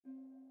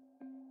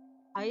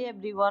Hi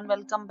everyone,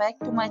 welcome back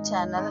to my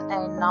channel,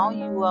 and now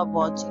you are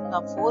watching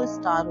a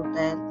 4-star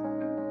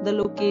hotel. The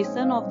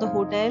location of the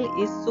hotel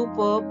is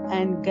superb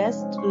and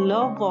guests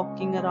love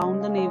walking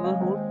around the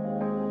neighborhood.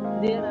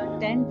 There are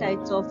 10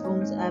 types of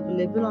rooms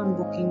available on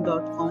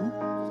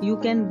booking.com. You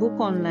can book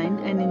online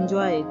and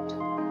enjoy it.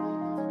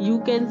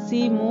 You can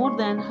see more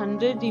than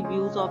 100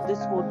 reviews of this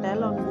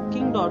hotel on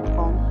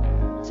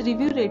booking.com. Its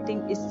review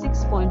rating is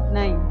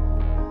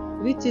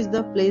 6.9, which is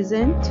the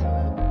pleasant.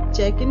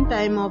 Check-in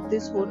time of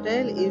this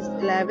hotel is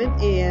 11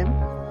 a.m.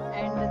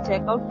 and the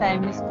checkout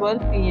time is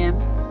 12 p.m.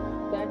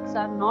 Pets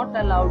are not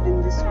allowed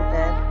in this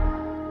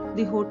hotel.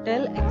 The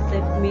hotel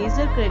accepts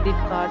major credit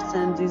cards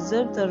and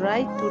reserves the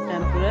right to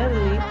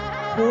temporarily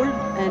hold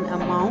an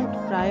amount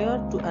prior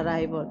to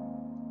arrival.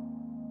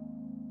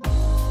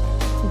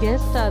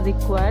 Guests are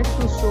required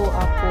to show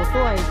a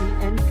photo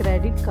ID and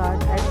credit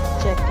card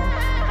at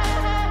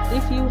check-in.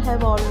 If you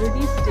have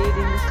already stayed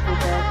in this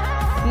hotel,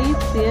 please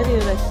share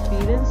your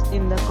experience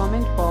in the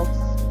comment box.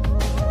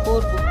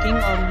 For booking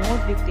or more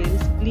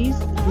details, please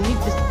read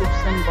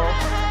description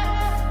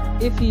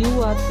box. If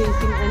you are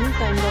facing any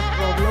kind of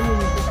problem in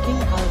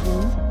booking a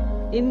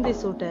room in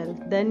this hotel,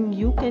 then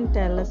you can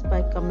tell us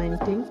by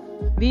commenting.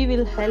 We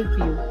will help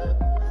you.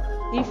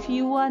 If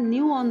you are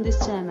new on this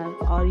channel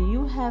or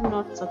you have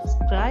not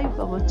subscribed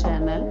our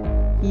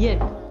channel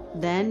yet,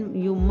 then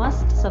you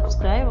must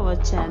subscribe our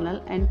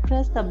channel and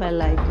press the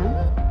bell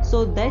icon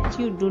so that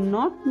you do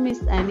not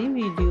miss any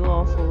video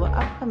of our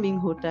upcoming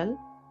hotel.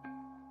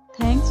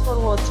 Thanks for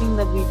watching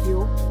the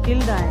video till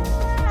the end.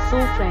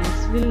 So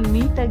friends, we'll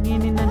meet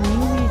again in a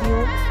new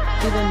video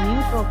with a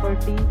new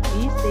property.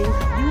 Be safe,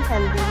 be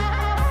healthy.